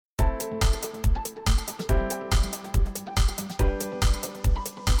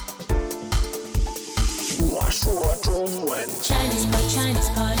Chinese pot, Chinese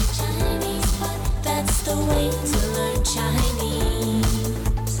pot, Chinese pot. That's the way to learn Chinese.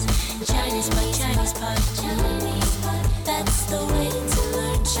 Chinese pot, Chinese pot, Chinese pot. That's the way to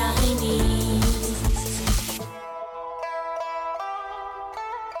learn Chinese.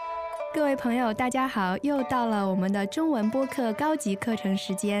 各位朋友大家好，又到了我们的中文播客高级课程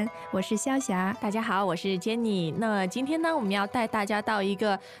时间，我是萧霞。大家好，我是 Jenny。 那今天呢，我们要带大家到一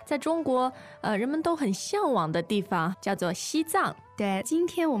个在中国人们都很向往的地方，叫做西藏。对，今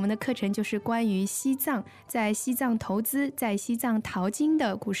天我们的课程就是关于西藏，在西藏投资，在西藏淘金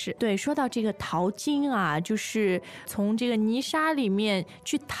的故事。对，说到这个淘金啊，就是从这个泥沙里面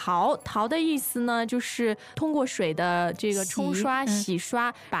去淘的意思呢，就是通过水的这个冲刷、洗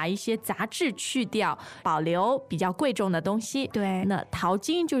刷，把一些杂质去掉，保留比较贵重的东西。对，那淘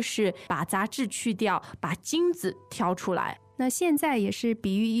金就是把杂质去掉，把金子挑出来。那现在也是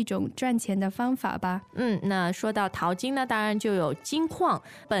比喻一种赚钱的方法吧。那说到淘金呢，当然就有金矿，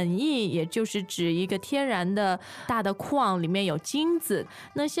本意也就是指一个天然的大的矿，里面有金子。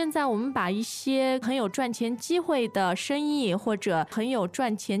那现在我们把一些很有赚钱机会的生意，或者很有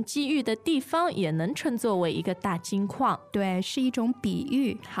赚钱机遇的地方，也能称作为一个大金矿。对，是一种比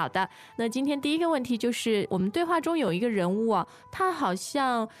喻。好的，那今天第一个问题就是，我们对话中有一个人物啊，他好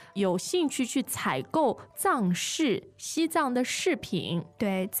像有兴趣去采购藏饰，西藏的饰品。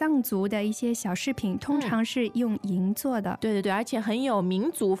对，藏族的一些小饰品通常是用银做的。对对对，而且很有民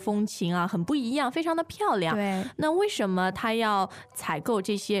族风情啊，很不一样，非常的漂亮。对，那为什么他要采购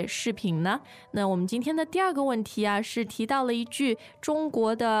这些饰品呢？那我们今天的第二个问题啊，是提到了一句中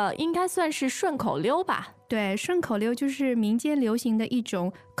国的应该算是顺口溜吧。对，顺口溜就是民间流行的一种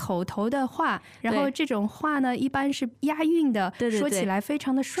口头的话，然后这种话呢一般是押韵的，对对对，说起来非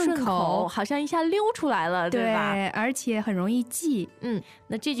常的顺口，好像一下溜出来了，对吧？对，而且很容易记。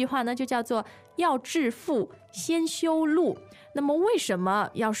那这句话呢就叫做要致富先修路。那么为什么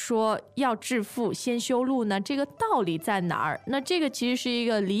要说要致富先修路呢？这个道理在哪儿？那这个其实是一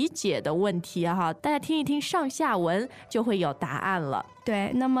个理解的问题哈，大家听一听上下文就会有答案了。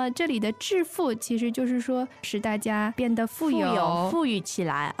对，那么这里的致富其实就是说使大家变得富裕起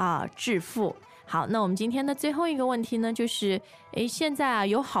来啊，致富。好，那我们今天的最后一个问题呢，就是现在啊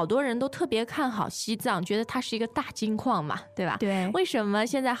有好多人都特别看好西藏，觉得它是一个大金矿嘛，对吧？对，为什么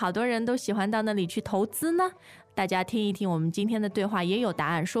现在好多人都喜欢到那里去投资呢？大家听一听我们今天的对话，也有答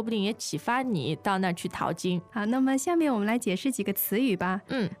案，说不定也启发你到那儿去淘金。好，那么下面我们来解释几个词语吧。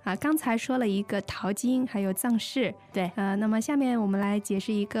刚才说了一个淘金，还有藏饰。对，那么下面我们来解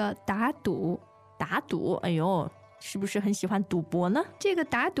释一个打赌。打赌，哎呦，是不是很喜欢赌博呢？这个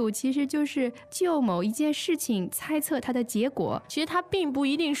打赌其实就是就某一件事情猜测它的结果。其实它并不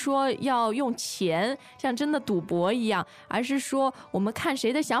一定说要用钱像真的赌博一样，而是说我们看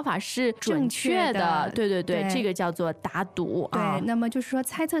谁的想法是准确的。对对 对，这个叫做打赌。对，那么就是说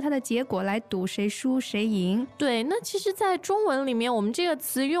猜测它的结果来赌谁输谁赢。对，那其实在中文里面我们这个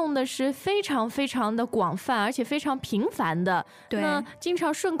词用的是非常非常的广泛，而且非常频繁的。对，那经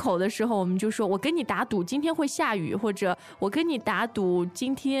常顺口的时候我们就说我跟你打赌今天会下雨，或者我跟你打赌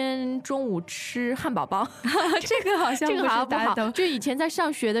今天中午吃汉堡包。这个好像不是打赌。就以前在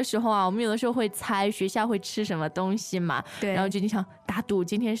上学的时候啊，我们有的时候会猜学校会吃什么东西嘛，对，然后就经常打赌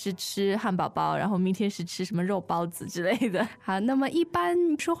今天是吃汉堡包，然后明天是吃什么肉包子之类的。好，那么一般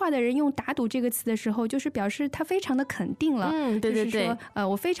说话的人用打赌这个词的时候，就是表示他非常的肯定了。对对对，就是说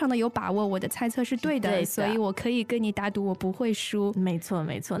我非常的有把握我的猜测是对的，所以我可以跟你打赌我不会输。没错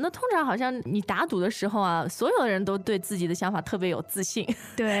没错。那通常好像你打赌的时候啊，所有的人都对自己的想法特别有自信，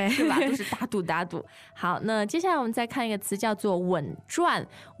对，是吧？都是打赌打赌。好，那接下来我们再看一个词叫做稳赚。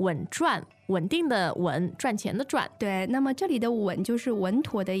稳赚，稳定的稳，赚钱的赚。对，那么这里的稳就是稳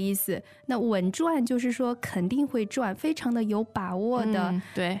妥的意思，那稳赚就是说肯定会赚，非常的有把握的。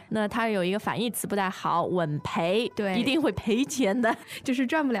对，那它有一个反义词不太好，稳赔。对，一定会赔钱的，就是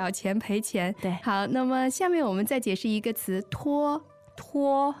赚不了钱赔钱。对，好，那么下面我们再解释一个词，托。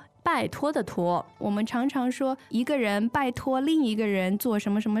拜托的托。我们常常说一个人拜托另一个人做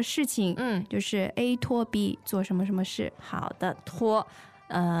什么什么事情，就是 A 托 B 做什么什么事。好的，托。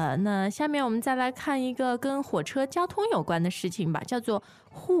那下面我们再来看一个跟火车交通有关的事情吧，叫做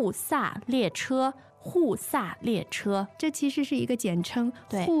沪萨列车。沪萨列车，这其实是一个简称，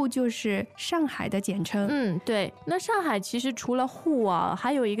沪就是上海的简称。对。那上海其实除了沪啊，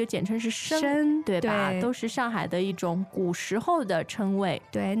还有一个简称是深，对吧？对，都是上海的一种古时候的称谓。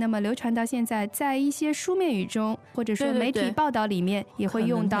对，那么流传到现在，在一些书面语中，或者说媒体报道里面，也会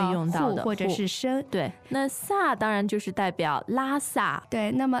用到沪或者是深。对，那萨当然就是代表拉萨。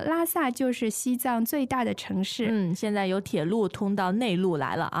对，那么拉萨就是西藏最大的城市。现在有铁路通到内陆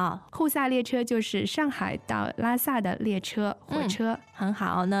来了啊。沪萨列车就是上海到拉萨的列车、火车。很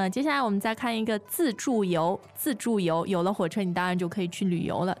好，那接下来我们再看一个自助游。自助游有了火车，你当然就可以去旅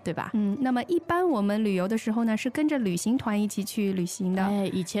游了，对吧？那么一般我们旅游的时候呢，是跟着旅行团一起去旅行的。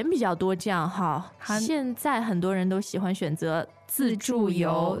以前比较多这样哈，现在很多人都喜欢选择自助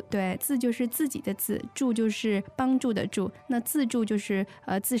游。对，自就是自己的自，助就是帮助的助。那自助就是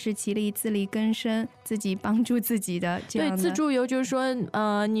自食其力、自力更生，自己帮助自己的这样的。对，自助游就是说，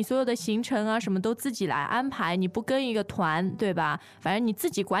你所有的行程啊什么都自己来安排，你不跟一个团，对吧？反正你自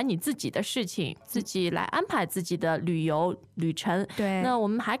己管你自己的事情，自己来安排自己的旅游旅程。对，那我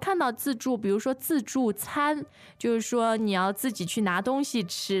们还看到自助，比如说自助餐，就是说你要自己去拿东西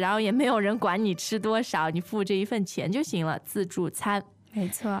吃，然后也没有人管你吃多少，你付这一份钱就行了。自助餐，没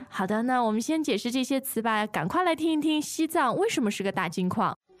错。好的，那我们先解释这些词吧，赶快来听一听西藏为什么是个大金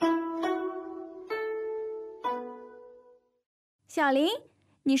矿。小林，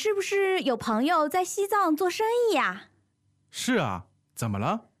你是不是有朋友在西藏做生意呀？是啊，怎么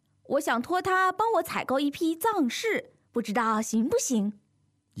了？我想托他帮我采购一批藏饰，不知道行不行？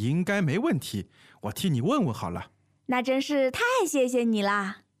应该没问题，我替你问问好了。那真是太谢谢你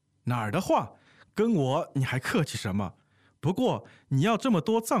啦。哪儿的话，跟我你还客气什么？不过你要这么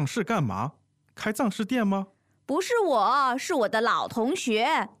多藏饰干嘛？开藏饰店吗？不是我，是我的老同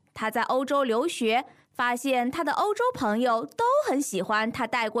学，他在欧洲留学，发现他的欧洲朋友都很喜欢他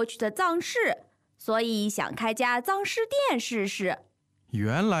带过去的藏饰，所以想开家藏饰店试试。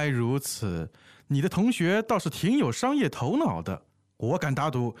原来如此，你的同学倒是挺有商业头脑的，我敢打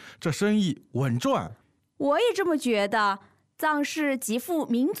赌这生意稳赚。我也这么觉得，藏饰极富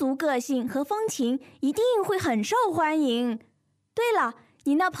民族个性和风情，一定会很受欢迎。对了，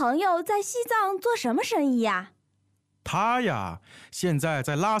你那朋友在西藏做什么生意呀？他呀，现在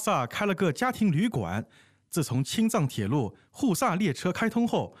在拉萨开了个家庭旅馆。自从青藏铁路沪萨列车开通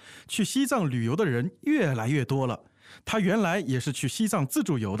后，去西藏旅游的人越来越多了。他原来也是去西藏自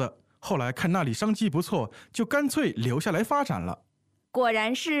助游的，后来看那里商机不错，就干脆留下来发展了。果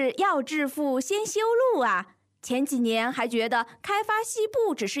然是要致富先修路啊！前几年还觉得开发西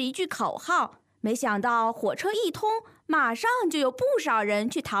部只是一句口号，没想到火车一通，马上就有不少人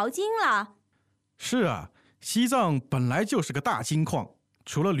去淘金了。是啊，西藏本来就是个大金矿，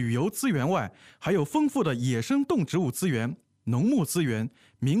除了旅游资源外，还有丰富的野生动植物资源、农牧资源、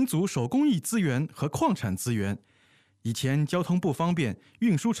民族手工艺资源和矿产资源。以前交通不方便，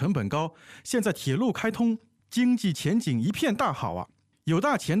运输成本高，现在铁路开通，经济前景一片大好啊！有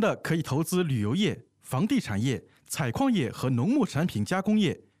大钱的可以投资旅游业、房地产业、采矿业和农牧产品加工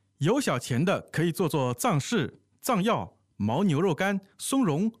业，有小钱的可以做藏饰、藏药、牦牛肉干、松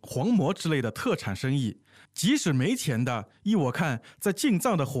茸、黄馍之类的特产生意。即使没钱的，依我看，在进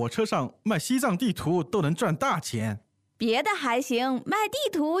藏的火车上卖西藏地图都能赚大钱。别的还行，卖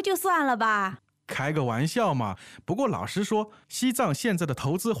地图就算了吧。开个玩笑嘛。不过老实说，西藏现在的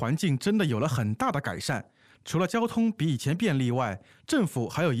投资环境真的有了很大的改善。除了交通比以前便利外，政府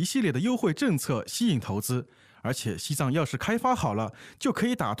还有一系列的优惠政策吸引投资。而且西藏要是开发好了，就可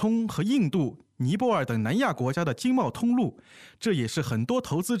以打通和印度、尼泊尔等南亚国家的经贸通路，这也是很多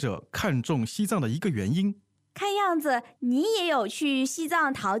投资者看重西藏的一个原因。看样子你也有去西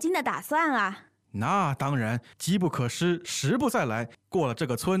藏淘金的打算啊？那当然，机不可失，时不再来，过了这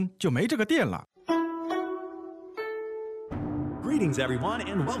个村就没这个店了。Greetings, everyone,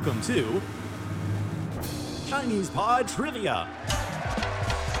 and welcome to Chinese Pod Trivia.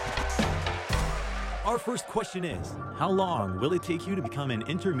 Our first question is, how long will it take you to become an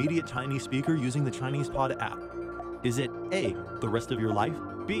intermediate Chinese speaker using the Chinese Pod app? Is it A, the rest of your life?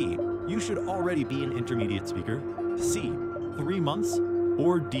 B, you should already be an intermediate speaker? C, 3 months?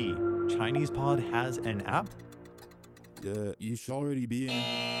 Or D, Chinese Pod has an app? You should already be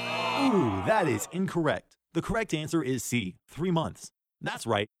in. Ooh, that is incorrect. The correct answer is C, 3 months. That's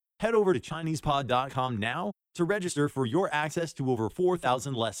right. Head over to ChinesePod.com now to register for your access to over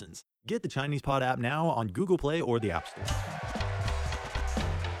 4,000 lessons. Get the Chinese Pod app now on Google Play or the App Store.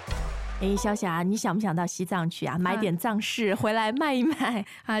 小霞，你想不想到西藏去啊？买点藏饰回来卖一卖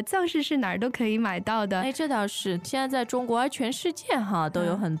啊！藏饰是哪儿都可以买到的。这倒是，现在在中国、全世界哈都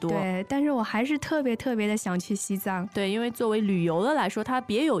有很多。对，但是我还是特别的想去西藏。对，因为作为旅游的来说，它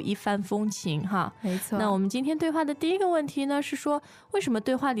别有一番风情哈。没错。那我们今天对话的第一个问题呢，是说为什么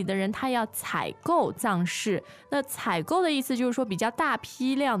对话里的人他要采购藏饰？那采购的意思就是说比较大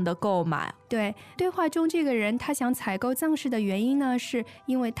批量的购买，对，对话中这个人他想采购藏式的原因呢，是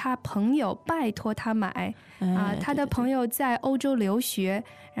因为他朋友拜托他买他的朋友在欧洲留学，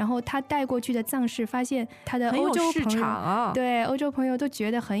然后他带过去的藏式，发现他的欧洲市朋友场啊，对欧洲朋友都觉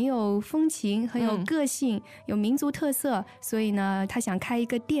得很有风情、很有个性、有民族特色，所以呢，他想开一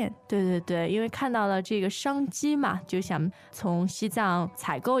个店。对对对，因为看到了这个商机嘛，就想从西藏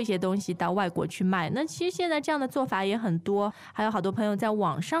采购一些东西到外国去卖。那其实现在这样的做法也很多，还有好多朋友在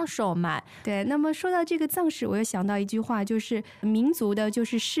网上售卖。对，那么说到这个藏式，我又想到一句话，就是民族的就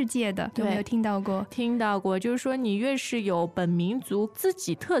是世界的，有没有听到过？听到过，就是说你越是有本民族自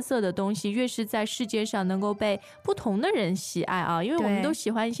己特色的东西，越是在世界上能够被不同的人喜爱啊，因为我们都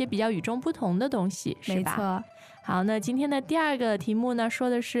喜欢一些比较与众不同的东西，是吧？没错。好，那今天的第二个题目呢，说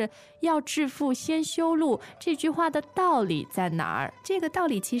的是要致富先修路，这句话的道理在哪儿？这个道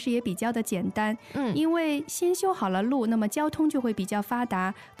理其实也比较的简单，因为先修好了路，那么交通就会比较发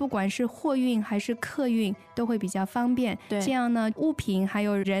达，不管是货运还是客运都会比较方便。对，这样呢，物品还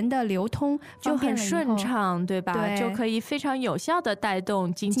有人的流通就很顺畅，对吧？对，就可以非常有效的带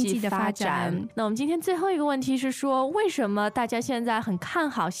动经济的发展。那我们今天最后一个问题是说，为什么大家现在很看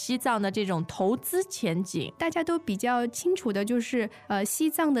好西藏的这种投资前景？大家都比较清楚的就是西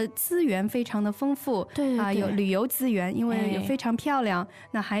藏的资源非常的丰富，对有旅游资源，因为非常漂亮，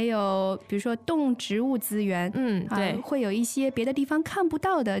那还有比如说动植物资源，对，会有一些别的地方看不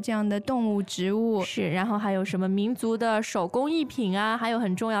到的这样的动物植物，是，然后还有什么民族的手工艺品啊，还有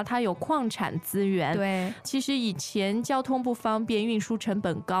很重要，它有矿产资源。对，其实以前交通不方便，运输成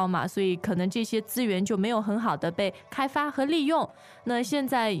本高嘛，所以可能这些资源就没有很好的被开发和利用。那现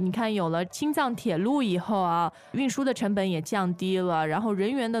在你看有了青藏铁路以后啊，运输的成本也降低了，然后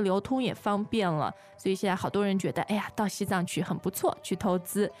人员的流通也方便了，所以现在好多人觉得，哎呀，到西藏去很不错，去投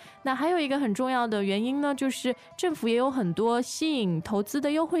资。那还有一个很重要的原因呢，就是政府也有很多吸引投资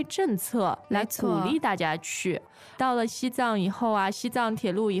的优惠政策来鼓励大家去。到了西藏以后啊，西藏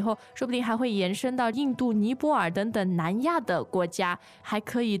铁路以后，说不定还会延伸到印度、尼泊尔等等南亚的国家，还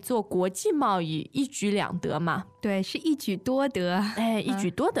可以做国际贸易，一举两得嘛。对，是一举多得。一举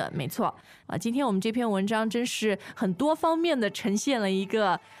多得，没错啊。今天我们这篇文章真是很多方面的呈现了一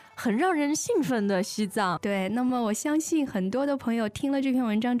个很让人兴奋的西藏。对，那么我相信很多的朋友听了这篇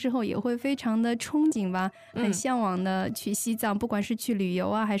文章之后也会非常的憧憬吧，很向往的去西藏，不管是去旅游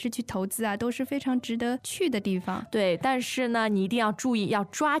啊还是去投资啊，都是非常值得去的地方。对，但是呢你一定要注意，要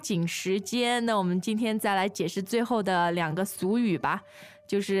抓紧时间。那我们今天再来解释最后的两个俗语吧，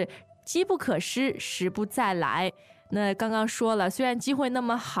就是机不可失，时不再来。那刚刚说了，虽然机会那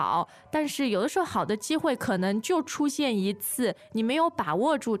么好，但是有的时候好的机会可能就出现一次，你没有把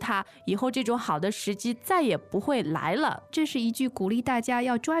握住它，以后这种好的时机再也不会来了。这是一句鼓励大家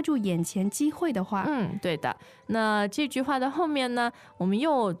要抓住眼前机会的话。对的。那这句话的后面呢，我们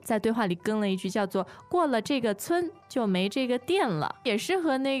又在对话里跟了一句叫做过了这个村就没这个店了，也是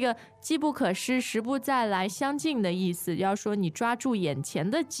和那个机不可失，时不再来相近的意思，要说你抓住眼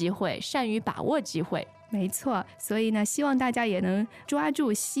前的机会，善于把握机会。没错，所以呢，希望大家也能抓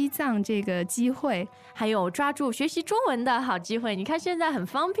住西藏这个机会，还有抓住学习中文的好机会。你看现在很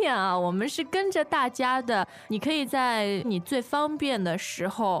方便啊，我们是跟着大家的，你可以在你最方便的时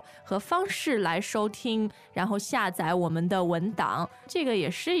候和方式来收听，然后下载我们的文档，这个也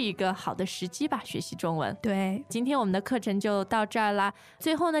是一个好的时机吧，学习中文。对，今天我们的课程就到这儿啦。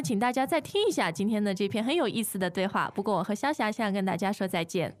最后呢，请大家再听一下今天的这篇很有意思的对话。不过我和萧霞想跟大家说再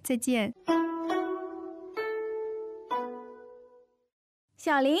见。再见。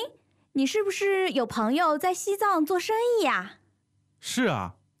小林，你是不是有朋友在西藏做生意呀？是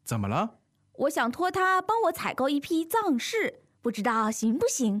啊，怎么了？我想托他帮我采购一批藏式，不知道行不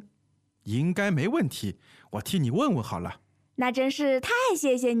行？应该没问题，我替你问问好了。那真是太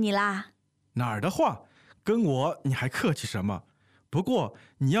谢谢你啦。哪儿的话，跟我你还客气什么？不过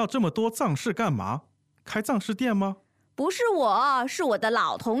你要这么多藏式干嘛？开藏式店吗？不是我，是我的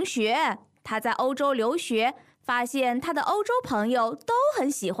老同学，他在欧洲留学，发现他的欧洲朋友都很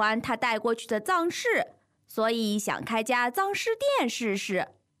喜欢他带过去的藏式，所以想开家藏式店试试。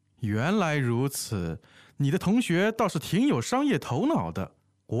原来如此，你的同学倒是挺有商业头脑的，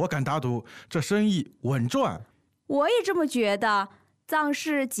我敢打赌这生意稳赚。我也这么觉得，藏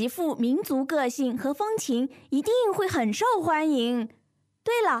式极富民族个性和风情，一定会很受欢迎。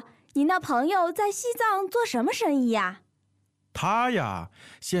对了，你那朋友在西藏做什么生意呀？他呀，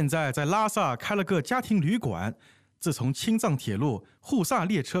现在在拉萨开了个家庭旅馆。自从青藏铁路沪萨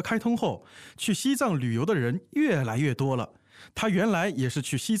列车开通后，去西藏旅游的人越来越多了。他原来也是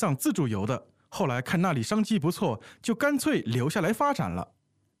去西藏自助游的，后来看那里商机不错，就干脆留下来发展了。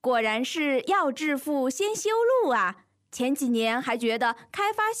果然是要致富先修路啊！前几年还觉得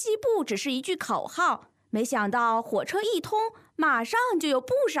开发西部只是一句口号，没想到火车一通，马上就有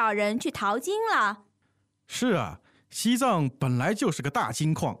不少人去淘金了。是啊，西藏本来就是个大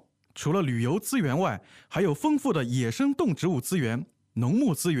金矿，除了旅游资源外，还有丰富的野生动植物资源、农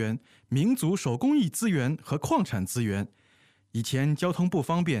牧资源、民族手工艺资源和矿产资源。以前交通不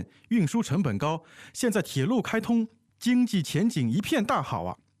方便，运输成本高，现在铁路开通，经济前景一片大好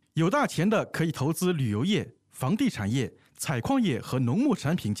啊！有大钱的可以投资旅游业、房地产业、采矿业和农牧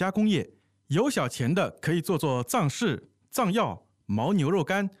产品加工业；有小钱的可以做藏饰、藏药、牦牛肉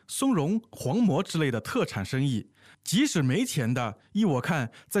干、松茸、黄馍之类的特产生意。即使没钱的，依我看，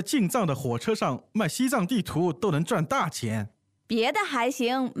在进藏的火车上卖西藏地图都能赚大钱。别的还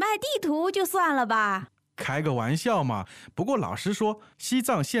行，卖地图就算了吧。开个玩笑嘛。不过老实说，西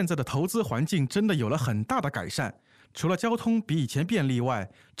藏现在的投资环境真的有了很大的改善。除了交通比以前便利外，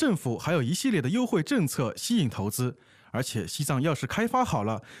政府还有一系列的优惠政策吸引投资。而且西藏要是开发好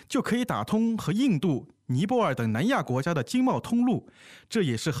了，就可以打通和印度、尼泊尔等南亚国家的经贸通路，这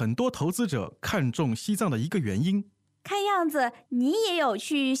也是很多投资者看重西藏的一个原因。看样子你也有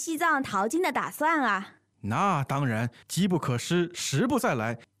去西藏淘金的打算啊。那当然，机不可失，时不再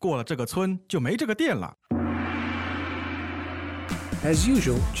来，过了这个村就没这个店了。As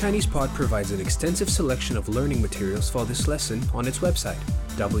usual, ChinesePod provides an extensive selection of learning materials for this lesson on its website,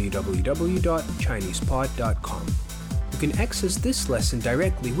 www.chinesepod.com. You can access this lesson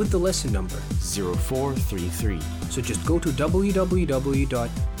directly with the lesson number 0433. So just go to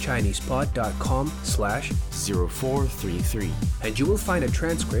www.chinesepod.com/0433 and you will find a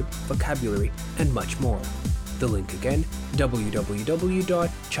transcript, vocabulary, and much more. The link again,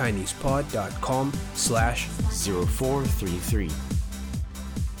 www.chinesepod.com/0433.